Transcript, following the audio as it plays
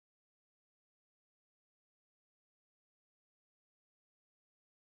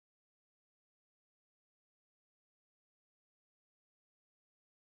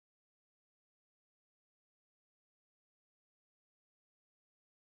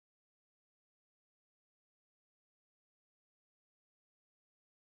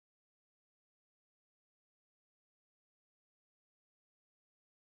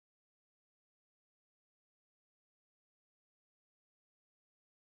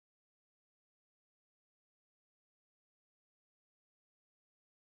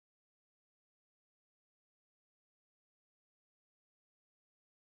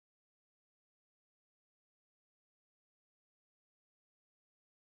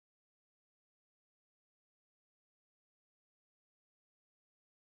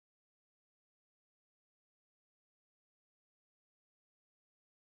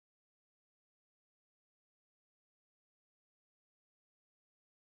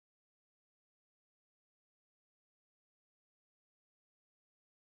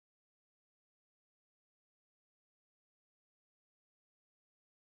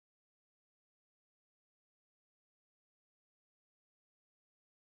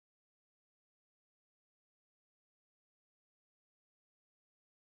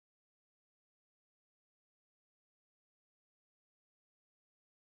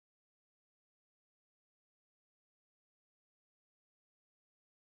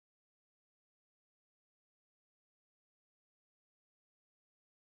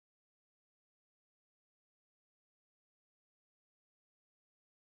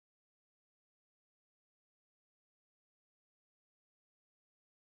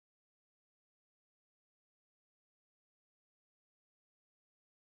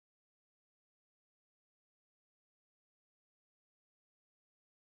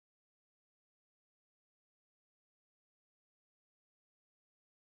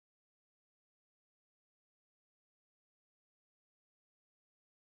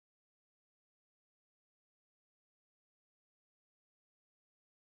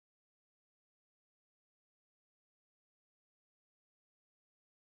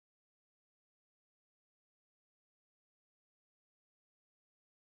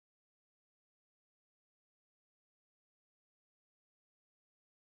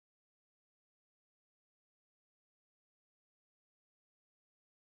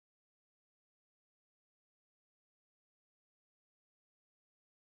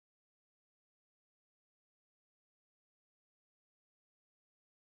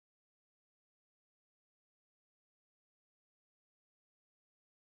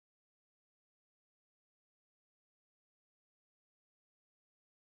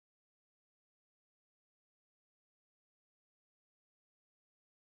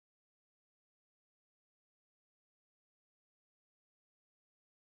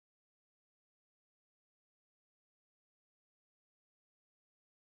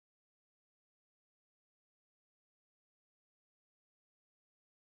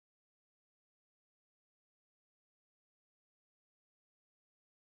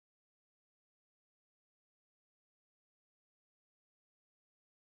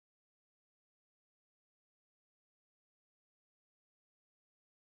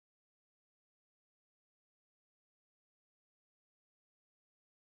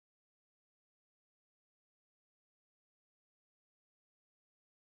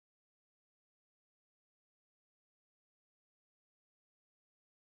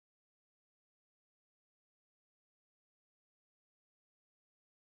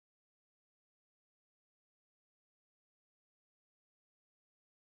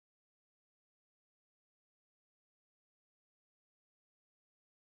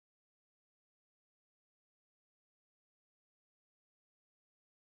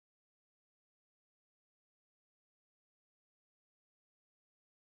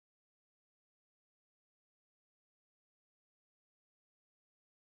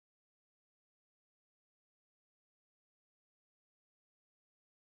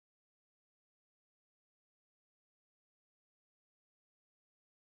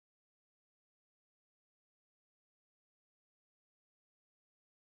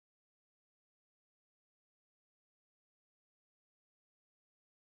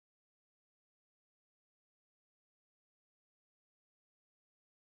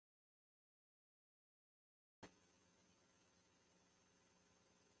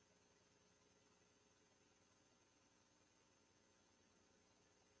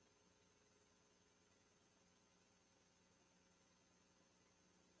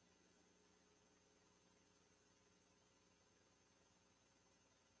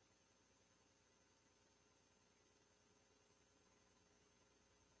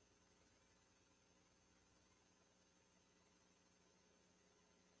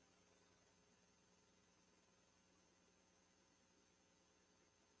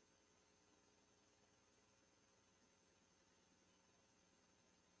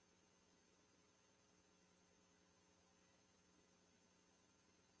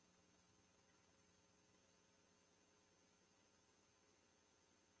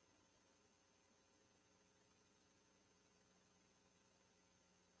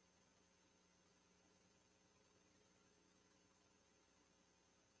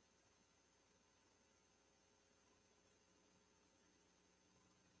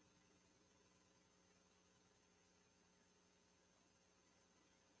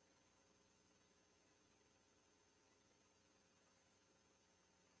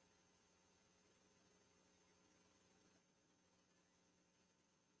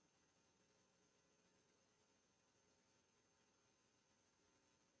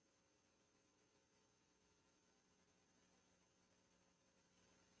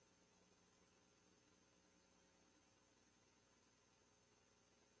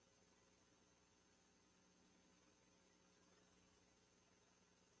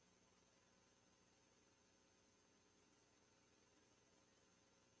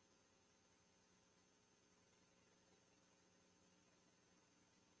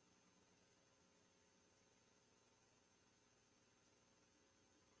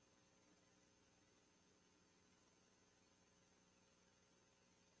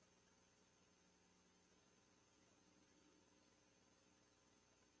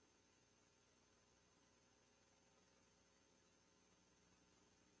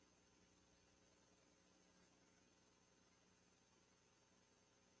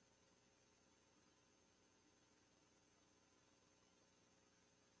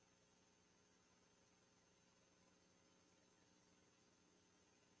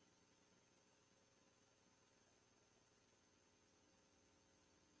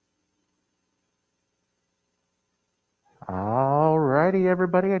Alrighty,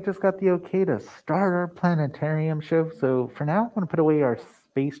 everybody. I just got the okay to start our planetarium show. So for now, I'm going to put away our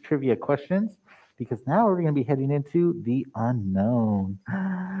space trivia questions because now we're going to be heading into the unknown.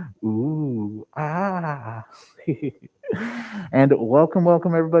 Ooh, ah. And welcome,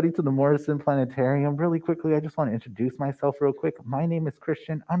 everybody, to the Morrison Planetarium. Really quickly, I just want to introduce myself real quick. My name is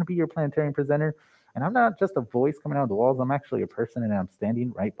Christian. I'm going to be your planetarium presenter. And I'm not just a voice coming out of the walls, I'm actually a person, and I'm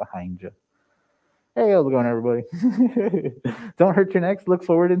standing right behind you. Hey, how's it going, everybody? Don't hurt your necks. Look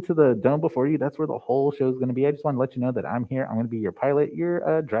forward into the dome before you. That's where the whole show is going to be. I just want to let you know that I'm here. I'm going to be your pilot,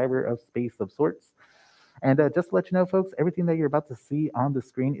 your driver of space of sorts. And just to let you know, folks, everything that you're about to see on the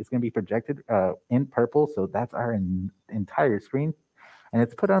screen is going to be projected in purple. So that's our entire screen. And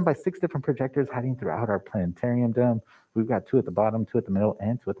it's put on by 6 different projectors hiding throughout our planetarium dome. We've got 2 at the bottom, 2 at the middle,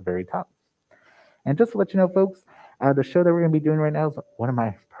 and 2 at the very top. And just to let you know, folks, the show that we're going to be doing right now is one of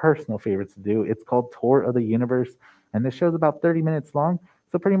my personal favorites to do. It's called Tour of the Universe, and this show is about 30 minutes long.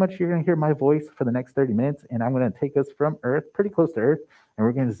 So pretty much you're going to hear my voice for the next 30 minutes, and I'm going to take us from Earth, pretty close to Earth, and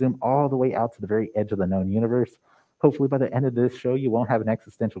we're going to zoom all the way out to the very edge of the known universe. Hopefully by the end of this show, you won't have an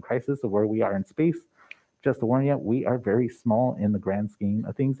existential crisis of where we are in space. Just to warn you, we are very small in the grand scheme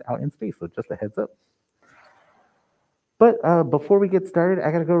of things out in space, so just a heads up. But before we get started,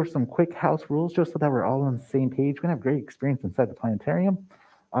 I got to go over some quick house rules just so that we're all on the same page. We're going to have a great experience inside the planetarium.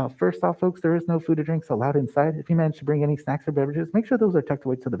 First off, folks, there is no food or drinks allowed inside. If you manage to bring any snacks or beverages, make sure those are tucked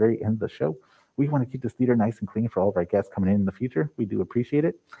away to the very end of the show. We want to keep this theater nice and clean for all of our guests coming in the future. We do appreciate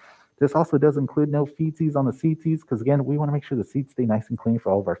it. This also does include no feetsies on the seatsies because, again, we want to make sure the seats stay nice and clean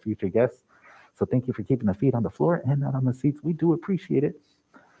for all of our future guests. So thank you for keeping the feet on the floor and not on the seats. We do appreciate it.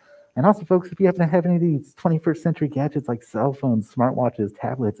 And also, folks, if you happen to have any of these 21st century gadgets like cell phones, smartwatches,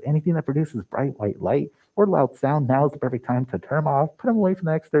 tablets, anything that produces bright white light or loud sound, now is the perfect time to turn them off, put them away for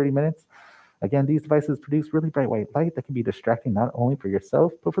the next 30 minutes. Again, these devices produce really bright white light that can be distracting not only for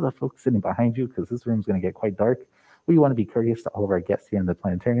yourself, but for the folks sitting behind you, because this room is going to get quite dark. We want to be courteous to all of our guests here in the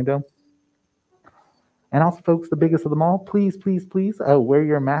Planetarium Dome. And also, folks, the biggest of them all, please wear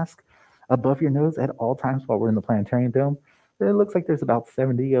your mask above your nose at all times while we're in the Planetarium Dome. It looks like there's about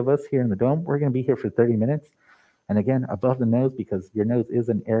 70 of us here in the dome. We're going to be here for 30 minutes. And again, above the nose, because your nose is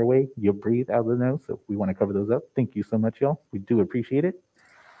an airway. You'll breathe out of the nose, so we want to cover those up. Thank you so much, y'all. We do appreciate it.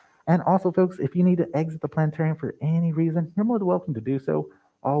 And also, folks, if you need to exit the planetarium for any reason, you're more than welcome to do so.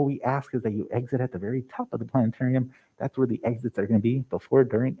 All we ask is that you exit at the very top of the planetarium. That's where the exits are going to be before,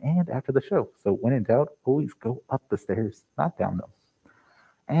 during, and after the show. So when in doubt, always go up the stairs, not down them.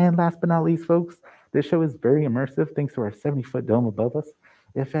 And last but not least, folks, this show is very immersive thanks to our 70-foot dome above us.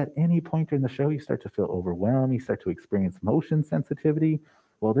 If at any point during the show you start to feel overwhelmed, you start to experience motion sensitivity,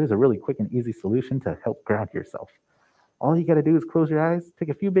 well, there's a really quick and easy solution to help ground yourself. All you got to do is close your eyes, take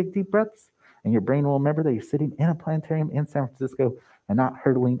a few big deep breaths, and your brain will remember that you're sitting in a planetarium in San Francisco and not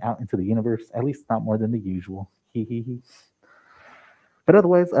hurtling out into the universe, at least not more than the usual. But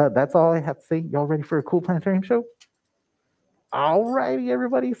otherwise, that's all I have to say. Y'all ready for a cool planetarium show? Alrighty,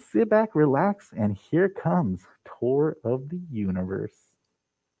 everybody, sit back, relax, and here comes Tour of the Universe.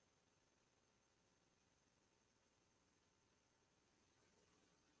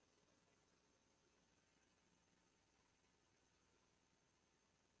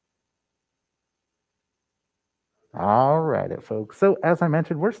 All right, folks. So as I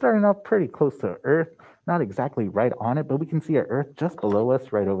mentioned, we're starting off pretty close to Earth, not exactly right on it, but we can see our Earth just below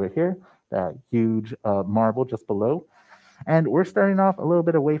us right over here, that huge marble just below. And we're starting off a little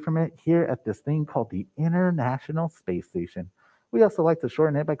bit away from it here at this thing called the International Space Station. We also like to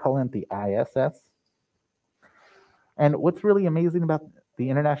shorten it by calling it the ISS. And what's really amazing about the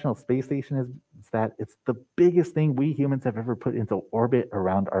International Space Station is that it's the biggest thing we humans have ever put into orbit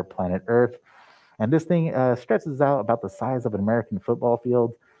around our planet Earth. And this thing stretches out about the size of an American football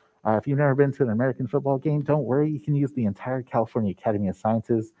field. If you've never been to an American football game, don't worry. You can use the entire California Academy of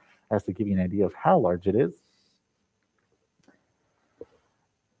Sciences as to give you an idea of how large it is.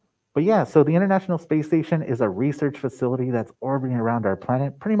 But yeah, so the International Space Station is a research facility that's orbiting around our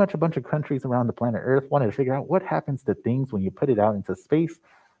planet. Pretty much a bunch of countries around the planet Earth wanted to figure out what happens to things when you put it out into space.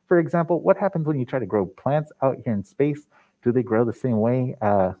 For example, what happens when you try to grow plants out here in space? Do they grow the same way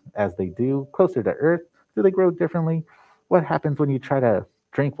as they do closer to Earth? Do they grow differently? What happens when you try to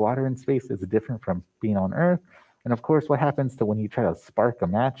drink water in space? Is it different from being on Earth? And of course, what happens to when you try to spark a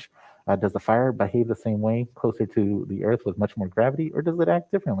match? Does the fire behave the same way closer to the Earth with much more gravity, or does it act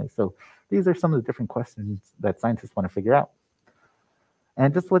differently? So these are some of the different questions that scientists want to figure out.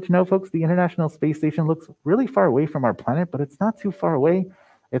 And just to let you know, folks, the International Space Station looks really far away from our planet, but it's not too far away.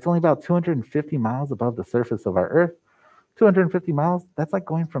 It's only about 250 miles above the surface of our Earth. 250 miles, that's like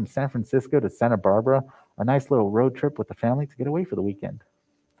going from San Francisco to Santa Barbara, a nice little road trip with the family to get away for the weekend.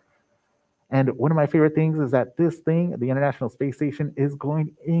 And one of my favorite things is that this thing, the International Space Station, is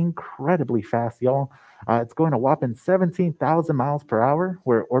going incredibly fast, y'all. It's going a whopping 17,000 miles per hour,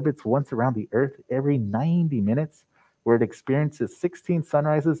 where it orbits once around the Earth every 90 minutes, where it experiences 16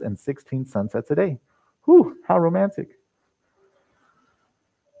 sunrises and 16 sunsets a day. Whew, how romantic.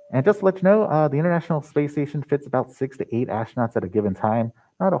 And just to let you know, the International Space Station fits about 6 to 8 astronauts at a given time.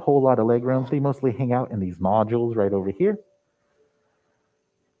 Not a whole lot of leg room. They mostly hang out in these modules right over here.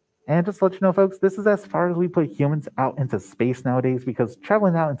 And just to let you know, folks, this is as far as we put humans out into space nowadays, because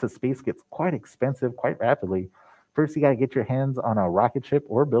traveling out into space gets quite expensive quite rapidly. First, you got to get your hands on a rocket ship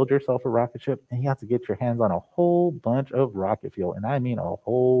or build yourself a rocket ship, and you have to get your hands on a whole bunch of rocket fuel, and I mean a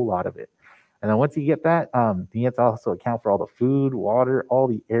whole lot of it. And then once you get that, you have to also account for all the food, water, all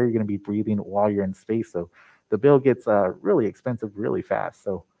the air you're going to be breathing while you're in space. So the bill gets really expensive really fast.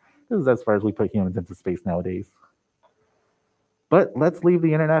 So this is as far as we put humans into space nowadays. But let's leave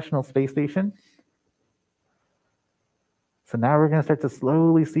the International Space Station. So now we're going to start to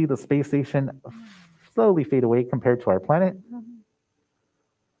slowly see the space station slowly fade away compared to our planet.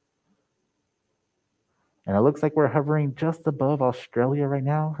 And it looks like we're hovering just above Australia right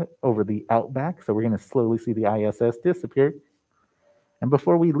now over the outback. So we're going to slowly see the ISS disappear. And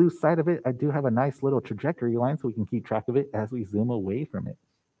before we lose sight of it, I do have a nice little trajectory line so we can keep track of it as we zoom away from it.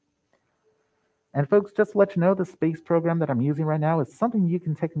 And folks, just to let you know, the space program that I'm using right now is something you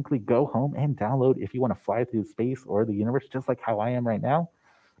can technically go home and download if you want to fly through space or the universe, just like how I am right now.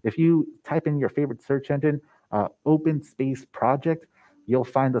 If you type in your favorite search engine, OpenSpace project, you'll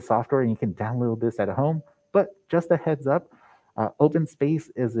find the software and you can download this at home. But just a heads up, OpenSpace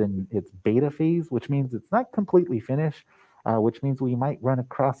is in its beta phase, which means it's not completely finished, which means we might run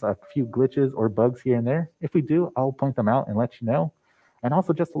across a few glitches or bugs here and there. If we do, I'll point them out and let you know. And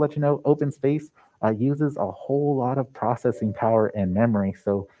also, just to let you know, OpenSpace uses a whole lot of processing power and memory.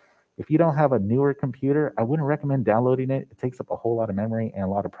 So if you don't have a newer computer, I wouldn't recommend downloading it. It takes up a whole lot of memory and a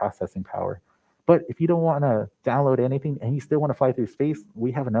lot of processing power. But if you don't want to download anything and you still want to fly through space,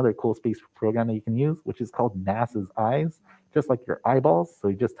 we have another cool space program that you can use, which is called NASA's Eyes, just like your eyeballs. So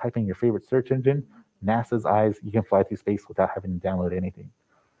you just type in your favorite search engine, NASA's Eyes, you can fly through space without having to download anything.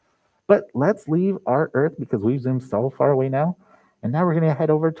 But let's leave our Earth because we've zoomed so far away now. And now we're going to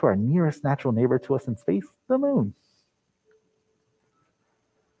head over to our nearest natural neighbor to us in space, the moon.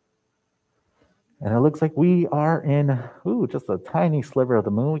 And it looks like we are in, just a tiny sliver of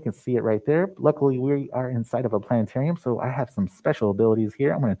the moon. We can see it right there. Luckily, we are inside of a planetarium, so I have some special abilities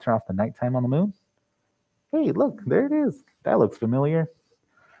here. I'm going to turn off the nighttime on the moon. Hey, look, there it is. That looks familiar.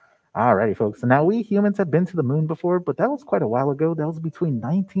 Alrighty, folks. So now we humans have been to the moon before, but that was quite a while ago. That was between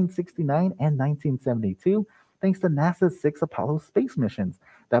 1969 and 1972. Thanks to NASA's 6 Apollo space missions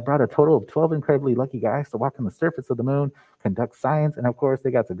that brought a total of 12 incredibly lucky guys to walk on the surface of the moon, conduct science, and of course, they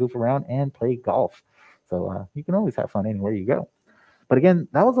got to goof around and play golf. So you can always have fun anywhere you go. But again,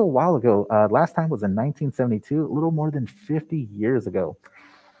 that was a while ago. Last time was in 1972, a little more than 50 years ago.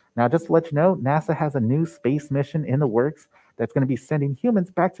 Now, just to let you know, NASA has a new space mission in the works that's going to be sending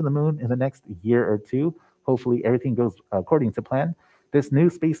humans back to the moon in the next year or two. Hopefully, everything goes according to plan. This new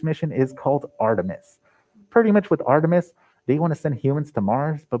space mission is called Artemis. Pretty much with Artemis, they want to send humans to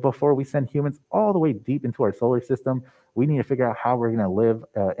Mars, but before we send humans all the way deep into our solar system, we need to figure out how we're going to live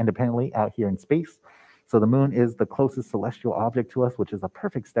independently out here in space. So the moon is the closest celestial object to us, which is a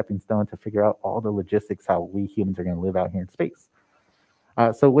perfect stepping stone to figure out all the logistics, how we humans are going to live out here in space.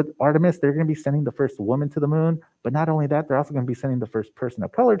 So with Artemis, they're going to be sending the first woman to the moon, but not only that, they're also going to be sending the first person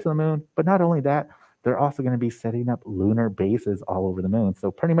of color to the moon, but not only that, they're also going to be setting up lunar bases all over the moon.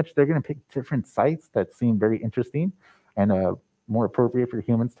 So pretty much they're going to pick different sites that seem very interesting and more appropriate for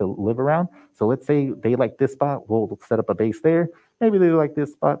humans to live around. So let's say they like this spot, we'll set up a base there. Maybe they like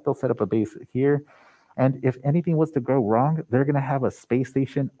this spot, they'll set up a base here. And if anything was to go wrong, they're going to have a space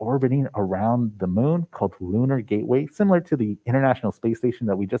station orbiting around the moon called Lunar Gateway, similar to the International Space Station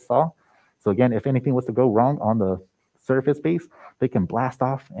that we just saw. So again, if anything was to go wrong on the surface base, they can blast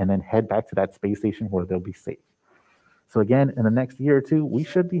off and then head back to that space station where they'll be safe. So again, in the next year or two, we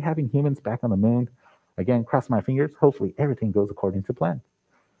should be having humans back on the moon. Again, cross my fingers. Hopefully everything goes according to plan.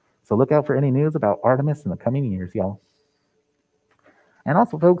 So look out for any news about Artemis in the coming years, y'all. And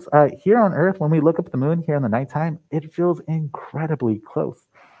also, folks, here on Earth, when we look up at the moon here in the nighttime, it feels incredibly close.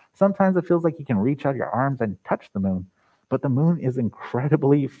 Sometimes it feels like you can reach out your arms and touch the moon, but the moon is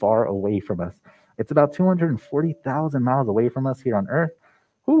incredibly far away from us. It's about 240,000 miles away from us here on Earth.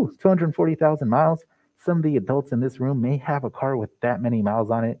 240,000 miles. Some of the adults in this room may have a car with that many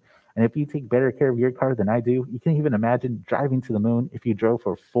miles on it. And if you take better care of your car than I do, you can even imagine driving to the moon if you drove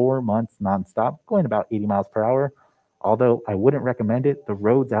for 4 months nonstop, going about 80 miles per hour. Although I wouldn't recommend it, the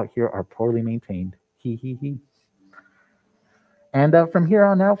roads out here are poorly maintained. Hee hee hee. And from here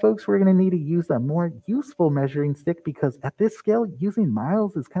on out, folks, we're going to need to use a more useful measuring stick because at this scale, using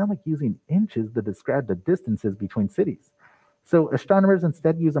miles is kind of like using inches to describe the distances between cities. So astronomers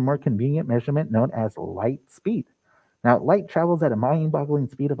instead use a more convenient measurement known as light speed. Now, light travels at a mind-boggling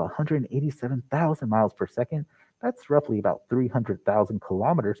speed of 187,000 miles per second. That's roughly about 300,000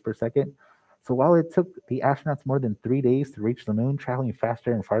 kilometers per second. So while it took the astronauts more than 3 days to reach the moon, traveling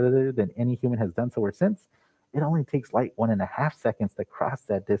faster and farther than any human has done so or since, it only takes light 1.5 seconds to cross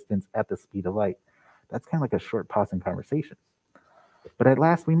that distance at the speed of light. That's kind of like a short pause in conversation. But at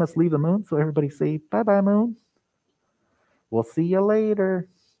last, we must leave the moon, so everybody say, bye-bye, moon. We'll see you later.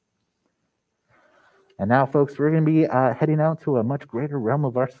 And now, folks, we're going to be heading out to a much greater realm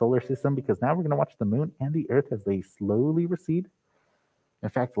of our solar system because now we're going to watch the moon and the Earth as they slowly recede. In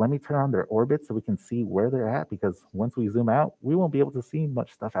fact, let me turn on their orbit so we can see where they're at because once we zoom out, we won't be able to see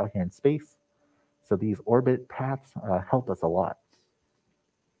much stuff out here in space. So these orbit paths help us a lot.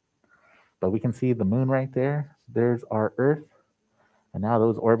 But we can see the moon right there. There's our Earth. And now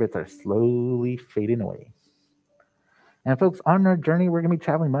those orbits are slowly fading away. And folks, on our journey, we're going to be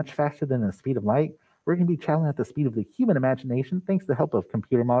traveling much faster than the speed of light. We're going to be traveling at the speed of the human imagination thanks to the help of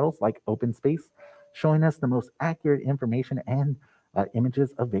computer models like OpenSpace, showing us the most accurate information and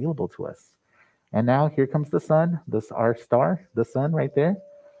images available to us. And now here comes the sun, our star, the sun right there,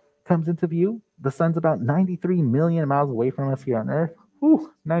 comes into view. The sun's about 93 million miles away from us here on Earth.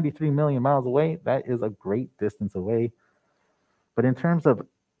 Whew, 93 million miles away. That is a great distance away. But in terms of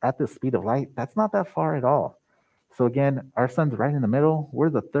at the speed of light, that's not that far at all. So again, our sun's right in the middle. We're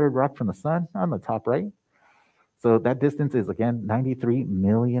the third rock from the sun on the top right. So that distance is, again, 93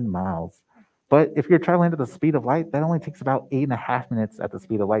 million miles. But if you're traveling at the speed of light, that only takes about 8.5 minutes at the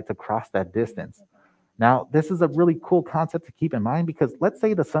speed of light to cross that distance. Now, this is a really cool concept to keep in mind because let's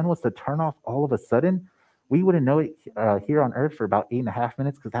say the sun was to turn off all of a sudden, we wouldn't know it here on Earth for about 8.5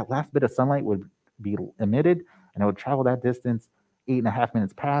 minutes because that last bit of sunlight would be emitted and it would travel that distance, 8.5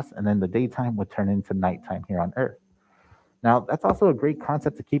 minutes pass, and then the daytime would turn into nighttime here on Earth. Now, that's also a great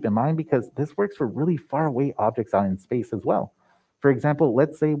concept to keep in mind because this works for really far away objects out in space as well. For example,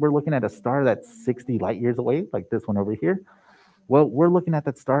 let's say we're looking at a star that's 60 light years away, like this one over here. Well, we're looking at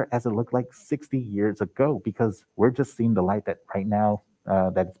that star as it looked like 60 years ago because we're just seeing the light that right now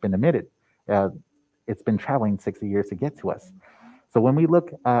that it's been emitted. It's been traveling 60 years to get to us. So when we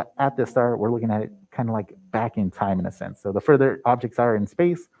look at this star, we're looking at it kind of like back in time in a sense. So the further objects are in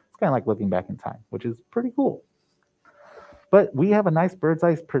space, it's kind of like looking back in time, which is pretty cool. But we have a nice bird's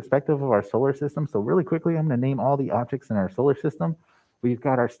eye perspective of our solar system. So really quickly, I'm going to name all the objects in our solar system. We've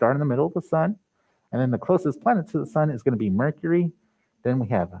got our star in the middle, the sun. And then the closest planet to the sun is going to be Mercury. Then we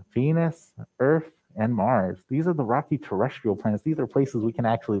have Venus, Earth, and Mars. These are the rocky terrestrial planets. These are places we can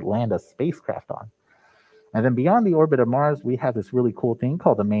actually land a spacecraft on. And then beyond the orbit of Mars, we have this really cool thing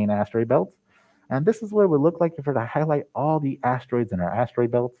called the main asteroid belt. And this is what it would look like if we were to highlight all the asteroids in our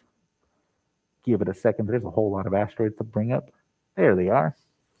asteroid belt. Give it a second. There's a whole lot of asteroids to bring up. There they are.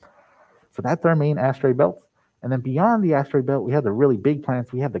 So that's our main asteroid belt. And then beyond the asteroid belt, we have the really big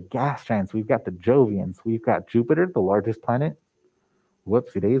planets. We have the gas giants. We've got the Jovians. We've got Jupiter, the largest planet.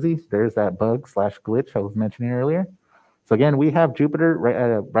 Whoopsie daisy. There's that bug / glitch I was mentioning earlier. So again, we have Jupiter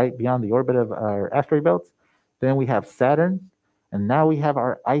right beyond the orbit of our asteroid belts. Then we have Saturn. And now we have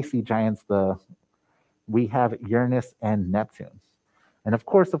our icy giants. We have Uranus and Neptune. And of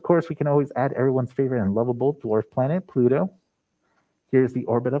course, we can always add everyone's favorite and lovable dwarf planet, Pluto. Here's the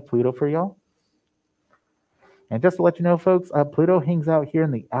orbit of Pluto for y'all. And just to let you know, folks, Pluto hangs out here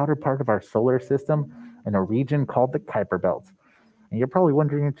in the outer part of our solar system in a region called the Kuiper Belt. And you're probably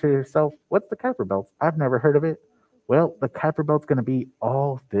wondering to yourself, what's the Kuiper Belt? I've never heard of it. Well, the Kuiper Belt's going to be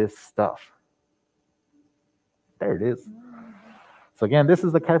all this stuff. There it is. So again, this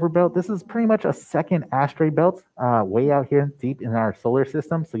is the Kuiper Belt. This is pretty much a second asteroid belt way out here deep in our solar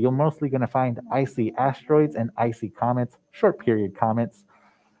system. So you're mostly going to find icy asteroids and icy comets, short period comets.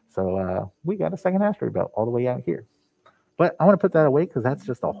 So we got a second asteroid belt all the way out here. But I want to put that away because that's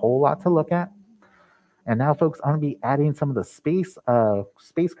just a whole lot to look at. And now, folks, I'm going to be adding some of the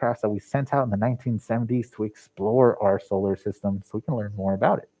spacecrafts that we sent out in the 1970s to explore our solar system so we can learn more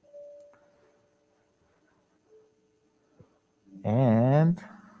about it. And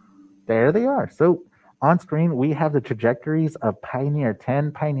there they are. So on screen, we have the trajectories of Pioneer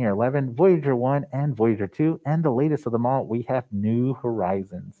 10, Pioneer 11, Voyager 1, and Voyager 2. And the latest of them all, we have New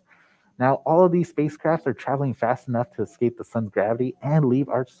Horizons. Now, all of these spacecrafts are traveling fast enough to escape the sun's gravity and leave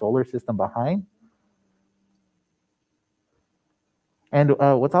our solar system behind. And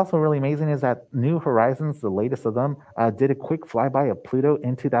what's also really amazing is that New Horizons, the latest of them, did a quick flyby of Pluto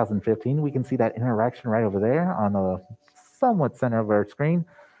in 2015. We can see that interaction right over there on the somewhat center of our screen.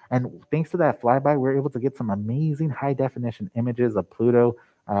 And thanks to that flyby, we're able to get some amazing high definition images of Pluto,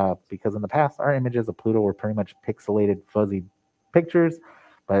 because in the past, our images of Pluto were pretty much pixelated, fuzzy pictures.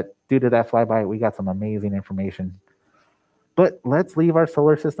 But due to that flyby, we got some amazing information. But let's leave our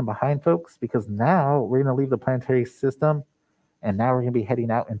solar system behind, folks, because now we're going to leave the planetary system. And now we're going to be heading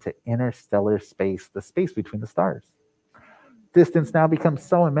out into interstellar space, the space between the stars. Distance now becomes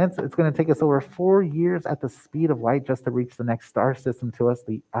so immense, it's going to take us over 4 years at the speed of light just to reach the next star system to us,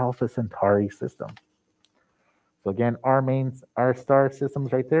 the Alpha Centauri system. So again, our star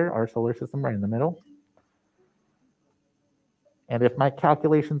system's right there, our solar system right in the middle. And if my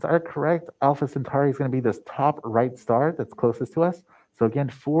calculations are correct, Alpha Centauri is going to be this top right star that's closest to us. So again,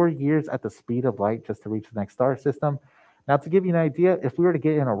 4 years at the speed of light just to reach the next star system. Now, to give you an idea, if we were to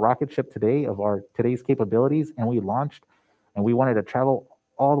get in a rocket ship today of our today's capabilities and we launched and we wanted to travel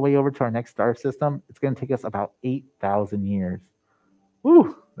all the way over to our next star system, it's going to take us about 8,000 years.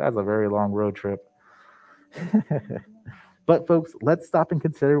 Whew, that's a very long road trip. But folks, let's stop and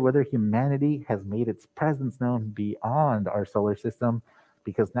consider whether humanity has made its presence known beyond our solar system,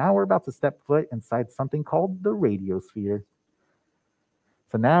 because now we're about to step foot inside something called the radiosphere.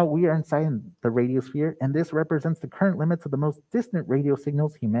 So now we are inside the radiosphere, and this represents the current limits of the most distant radio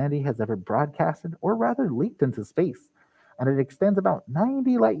signals humanity has ever broadcasted, or rather leaked into space. And it extends about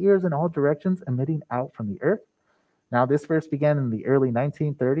 90 light years in all directions, emitting out from the Earth. Now, this first began in the early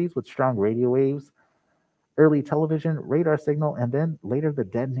 1930s with strong radio waves, early television, radar signal, and then later the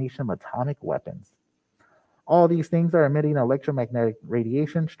detonation of atomic weapons. All these things are emitting electromagnetic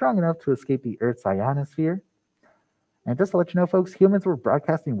radiation strong enough to escape the Earth's ionosphere. And just to let you know, folks, humans were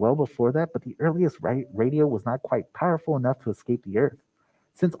broadcasting well before that, but the earliest radio was not quite powerful enough to escape the Earth.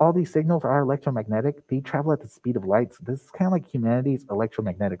 Since all these signals are electromagnetic, they travel at the speed of light, so this is kind of like humanity's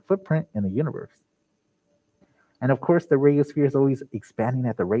electromagnetic footprint in the universe. And of course, the radiosphere is always expanding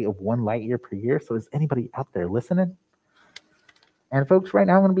at the rate of 1 light year per year, so is anybody out there listening? And folks, right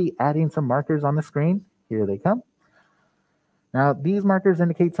now I'm going to be adding some markers on the screen. Here they come. Now, these markers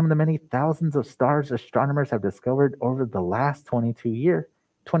indicate some of the many thousands of stars astronomers have discovered over the last 22 years,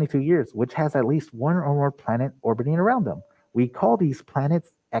 which has at least one or more planet orbiting around them. We call these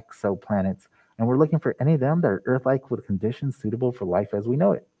planets exoplanets, and we're looking for any of them that are Earth-like with conditions suitable for life as we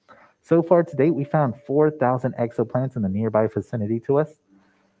know it. So far to date, we found 4,000 exoplanets in the nearby vicinity to us.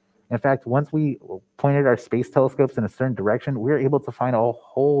 In fact, once we pointed our space telescopes in a certain direction, we were able to find a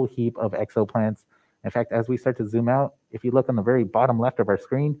whole heap of exoplanets. In fact, as we start to zoom out, if you look on the very bottom left of our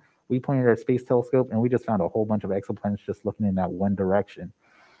screen, we pointed our space telescope and we just found a whole bunch of exoplanets just looking in that one direction.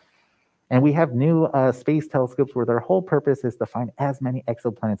 And we have new space telescopes where their whole purpose is to find as many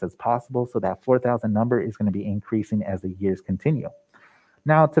exoplanets as possible, so that 4,000 number is going to be increasing as the years continue.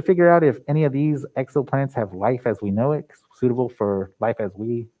 Now, to figure out if any of these exoplanets have life as we know it, suitable for life as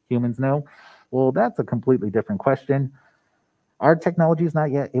we humans know, well, that's a completely different question. Our technology is not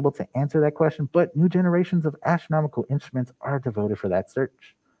yet able to answer that question, but new generations of astronomical instruments are devoted for that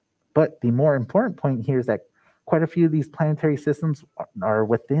search. But the more important point here is that quite a few of these planetary systems are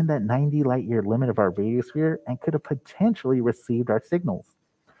within that 90 light year limit of our radiosphere and could have potentially received our signals.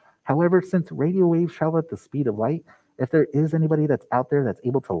 However, since radio waves travel at the speed of light, if there is anybody that's out there that's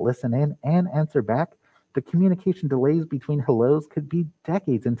able to listen in and answer back, the communication delays between hellos could be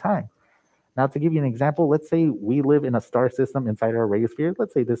decades in time. Now, to give you an example, let's say we live in a star system inside our radiosphere.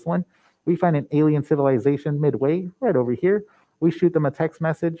 Let's say this one. We find an alien civilization midway, right over here. We shoot them a text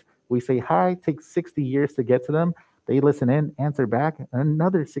message. We say hi, takes 60 years to get to them. They listen in, answer back,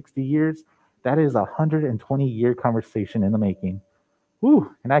 another 60 years. That is a 120-year conversation in the making.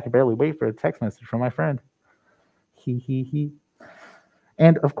 Whew, and I can barely wait for a text message from my friend. He.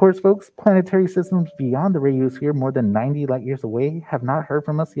 And of course, folks, planetary systems beyond the radiosphere, more than 90 light years away, have not heard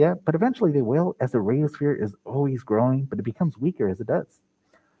from us yet, but eventually they will, as the radiosphere is always growing, but it becomes weaker as it does.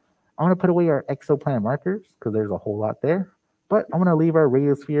 I want to put away our exoplanet markers, because there's a whole lot there, but I want to leave our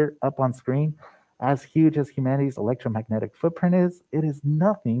radiosphere up on screen. As huge as humanity's electromagnetic footprint is, it is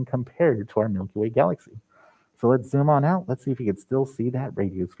nothing compared to our Milky Way galaxy. So let's zoom on out. Let's see if you can still see that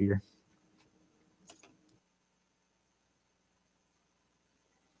radiosphere.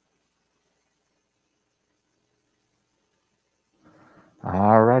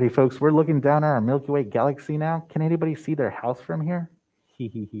 Alrighty, folks, we're looking down at our Milky Way galaxy now. Can anybody see their house from here?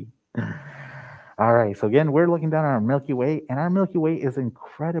 All right, so again, we're looking down on our Milky Way, and our Milky Way is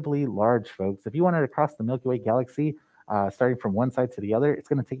incredibly large, folks. If you wanted to cross the Milky Way galaxy, starting from one side to the other, it's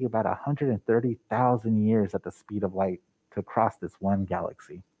going to take you about 130,000 years at the speed of light to cross this one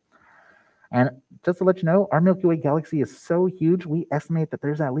galaxy. And just to let you know, our Milky Way galaxy is so huge, we estimate that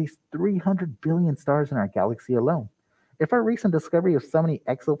there's at least 300 billion stars in our galaxy alone. If our recent discovery of so many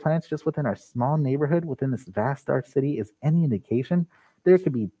exoplanets just within our small neighborhood within this vast star city is any indication, there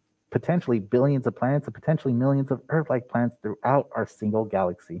could be potentially billions of planets and potentially millions of Earth like planets throughout our single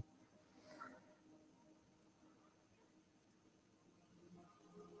galaxy.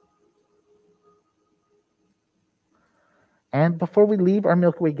 And before we leave our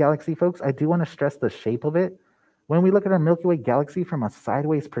Milky Way galaxy, folks, I do want to stress the shape of it. When we look at our Milky Way galaxy from a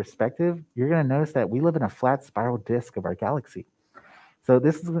sideways perspective, you're going to notice that we live in a flat spiral disk of our galaxy. So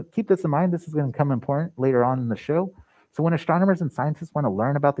keep this in mind. This is going to come important later on in the show. So when astronomers and scientists want to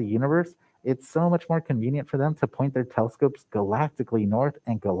learn about the universe, it's so much more convenient for them to point their telescopes galactically north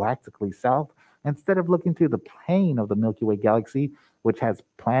and galactically south instead of looking through the plane of the Milky Way galaxy, which has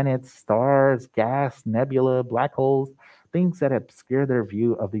planets, stars, gas, nebula, black holes, things that obscure their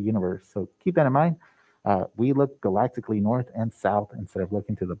view of the universe. So keep that in mind. We look galactically north and south instead of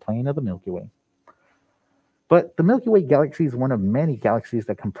looking through the plane of the Milky Way. But the Milky Way galaxy is one of many galaxies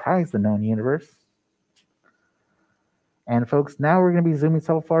that comprise the known universe. And folks, now we're going to be zooming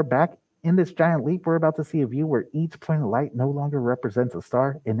so far back. In this giant leap, we're about to see a view where each point of light no longer represents a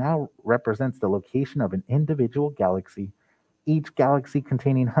star. It now represents the location of an individual galaxy, each galaxy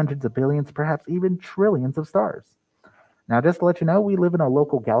containing hundreds of billions, perhaps even trillions of stars. Now, just to let you know, we live in a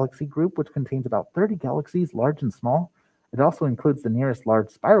local galaxy group, which contains about 30 galaxies, large and small. It also includes the nearest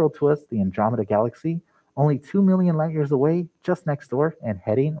large spiral to us, the Andromeda Galaxy, only 2 million light years away, just next door, and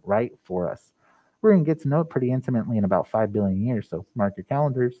heading right for us. We're going to get to know it pretty intimately in about 5 billion years, so mark your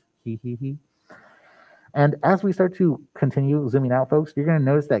calendars. Hee hee hee. And as we start to continue zooming out, folks, you're going to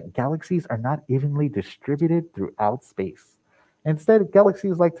notice that galaxies are not evenly distributed throughout space. Instead,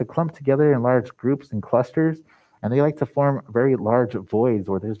 galaxies like to clump together in large groups and clusters, and they like to form very large voids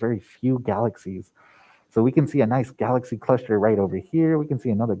where there's very few galaxies. So we can see a nice galaxy cluster right over here. We can see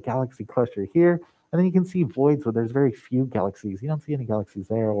another galaxy cluster here. And then you can see voids where there's very few galaxies. You don't see any galaxies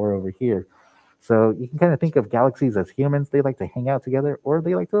there or over here. So you can kind of think of galaxies as humans. They like to hang out together or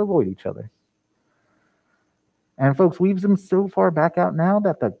they like to avoid each other. And folks, we've zoomed so far back out now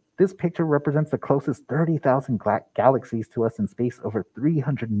that this picture represents the closest 30,000 galaxies to us in space over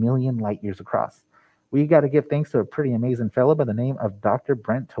 300 million light years across. We got to give thanks to a pretty amazing fellow by the name of Dr.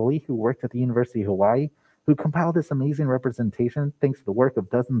 Brent Tully, who worked at the University of Hawaii, who compiled this amazing representation thanks to the work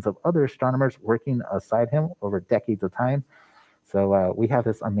of dozens of other astronomers working aside him over decades of time. So we have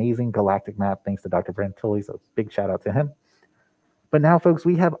this amazing galactic map thanks to Dr. Brent Tully, so big shout out to him. But now, folks,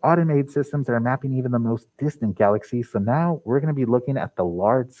 we have automated systems that are mapping even the most distant galaxies. So now we're going to be looking at the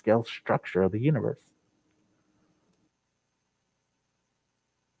large-scale structure of the universe.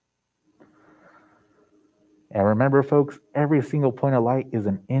 And remember, folks, every single point of light is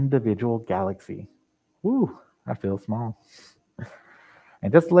an individual galaxy. Woo, I feel small.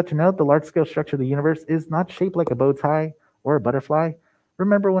 And just to let you know, the large-scale structure of the universe is not shaped like a bow tie or a butterfly.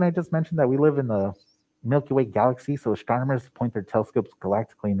 Remember when I just mentioned that we live in the Milky Way galaxy, so astronomers point their telescopes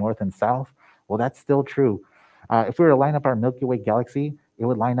galactically north and south? Well, that's still true. If we were to line up our Milky Way galaxy, it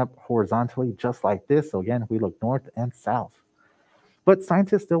would line up horizontally just like this. So again, we look north and south. But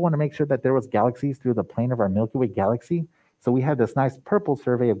scientists still want to make sure that there was galaxies through the plane of our Milky Way galaxy. So we had this nice purple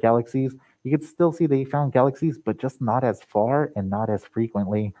survey of galaxies. You could still see they found galaxies, but just not as far and not as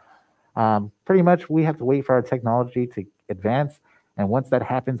frequently. Pretty much we have to wait for our technology to advance. And once that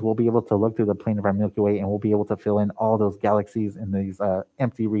happens, we'll be able to look through the plane of our Milky Way and we'll be able to fill in all those galaxies in these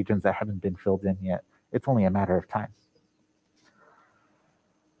empty regions that haven't been filled in yet. It's only a matter of time.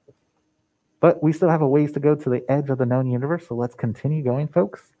 But we still have a ways to go to the edge of the known universe, so let's continue going,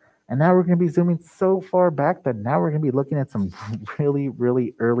 folks. And now we're going to be zooming so far back that now we're going to be looking at some really,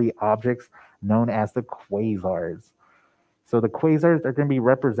 really early objects known as the quasars. So the quasars are going to be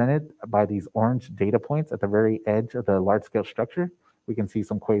represented by these orange data points at the very edge of the large-scale structure. We can see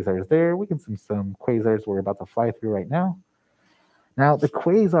some quasars there. We can see some quasars we're about to fly through right now. Now, the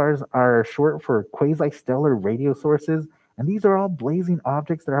quasars are short for quasi-stellar radio sources, and these are all blazing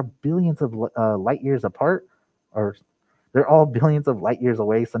objects that are billions of light years apart, or they're all billions of light years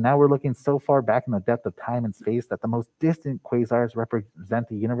away. So now we're looking so far back in the depth of time and space that the most distant quasars represent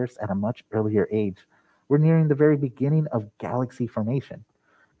the universe at a much earlier age. We're nearing the very beginning of galaxy formation.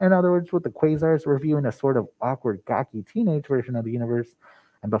 In other words, with the quasars, we're viewing a sort of awkward, gawky teenage version of the universe.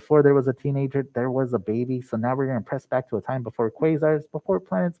 And before there was a teenager, there was a baby. So now we're going to press back to a time before quasars, before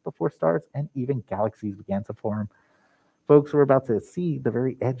planets, before stars, and even galaxies began to form. Folks, we're about to see the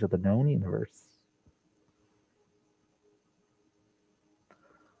very edge of the known universe.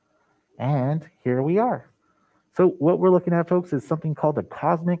 And here we are. So what we're looking at, folks, is something called the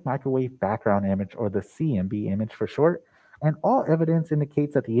cosmic microwave background image, or the CMB image for short. And all evidence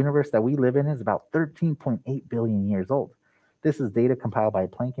indicates that the universe that we live in is about 13.8 billion years old. This is data compiled by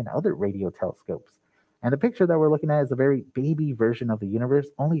Planck and other radio telescopes. And the picture that we're looking at is a very baby version of the universe,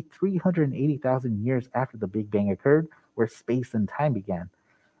 only 380,000 years after the Big Bang occurred, where space and time began.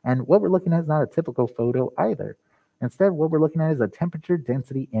 And what we're looking at is not a typical photo either. Instead, what we're looking at is a temperature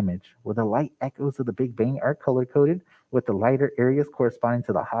density image, where the light echoes of the Big Bang are color coded, with the lighter areas corresponding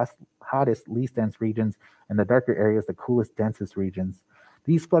to the hottest, least dense regions, and the darker areas, the coolest, densest regions.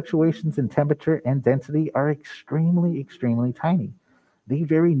 These fluctuations in temperature and density are extremely, extremely tiny. They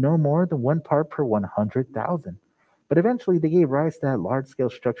vary no more than 1 part per 100,000. But eventually, they gave rise to that large scale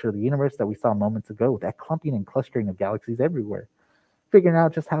structure of the universe that we saw moments ago, that clumping and clustering of galaxies everywhere. Figuring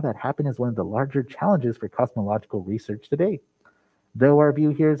out just how that happened is one of the larger challenges for cosmological research today. Though our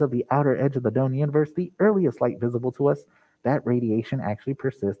view here is of the outer edge of the known universe, the earliest light visible to us, that radiation actually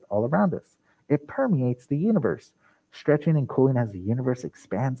persists all around us. It permeates the universe, stretching and cooling as the universe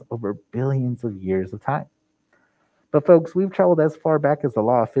expands over billions of years of time. But folks, we've traveled as far back as the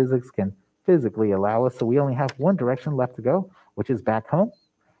law of physics can physically allow us, so we only have one direction left to go, which is back home.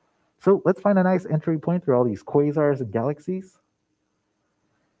 So let's find a nice entry point through all these quasars and galaxies.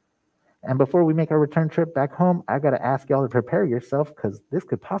 And before we make our return trip back home, I gotta ask y'all to prepare yourself, because this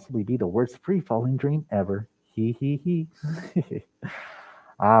could possibly be the worst free-falling dream ever. Hee hee hee.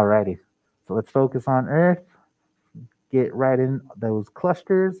 Alrighty, so let's focus on Earth, get right in those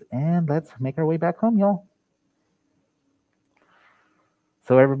clusters, and let's make our way back home, y'all.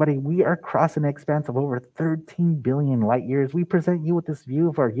 So everybody, we are crossing an expanse of over 13 billion light years. We present you with this view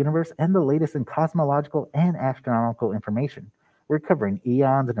of our universe and the latest in cosmological and astronomical information. We're covering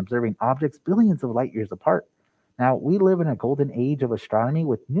eons and observing objects billions of light years apart. Now, we live in a golden age of astronomy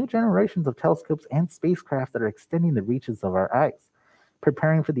with new generations of telescopes and spacecraft that are extending the reaches of our eyes,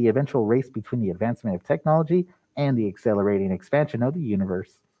 preparing for the eventual race between the advancement of technology and the accelerating expansion of the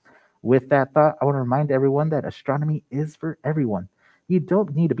universe. With that thought, I want to remind everyone that astronomy is for everyone. You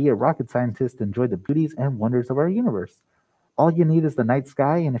don't need to be a rocket scientist to enjoy the beauties and wonders of our universe. All you need is the night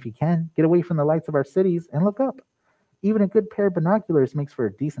sky, and if you can, get away from the lights of our cities and look up. Even a good pair of binoculars makes for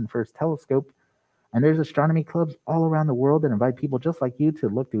a decent first telescope. And there's astronomy clubs all around the world that invite people just like you to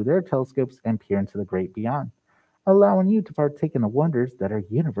look through their telescopes and peer into the great beyond, allowing you to partake in the wonders that our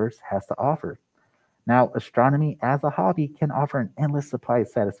universe has to offer. Now, astronomy as a hobby can offer an endless supply of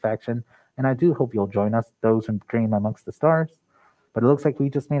satisfaction, and I do hope you'll join us, those who dream amongst the stars. But it looks like we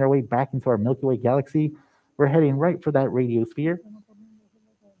just made our way back into our Milky Way galaxy. We're heading right for that radiosphere.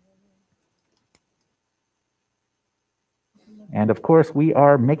 And of course, we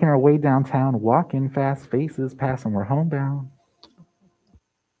are making our way downtown, walking fast, faces passing, we're homebound.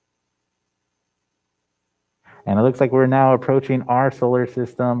 And it looks like we're now approaching our solar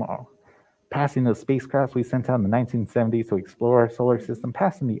system, passing the spacecraft we sent out in the 1970s to explore our solar system,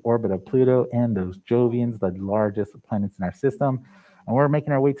 passing the orbit of Pluto and those Jovians, the largest planets in our system. And we're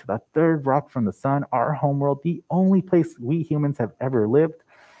making our way to the third rock from the sun, our homeworld, the only place we humans have ever lived.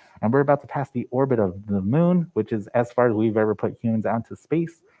 And we're about to pass the orbit of the moon, which is as far as we've ever put humans out into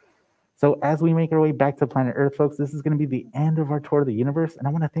space. So as we make our way back to planet Earth, folks, this is going to be the end of our tour of the universe. And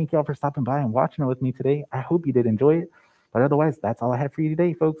I want to thank y'all for stopping by and watching it with me today. I hope you did enjoy it. But otherwise, that's all I have for you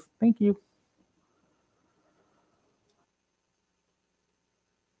today, folks. Thank you.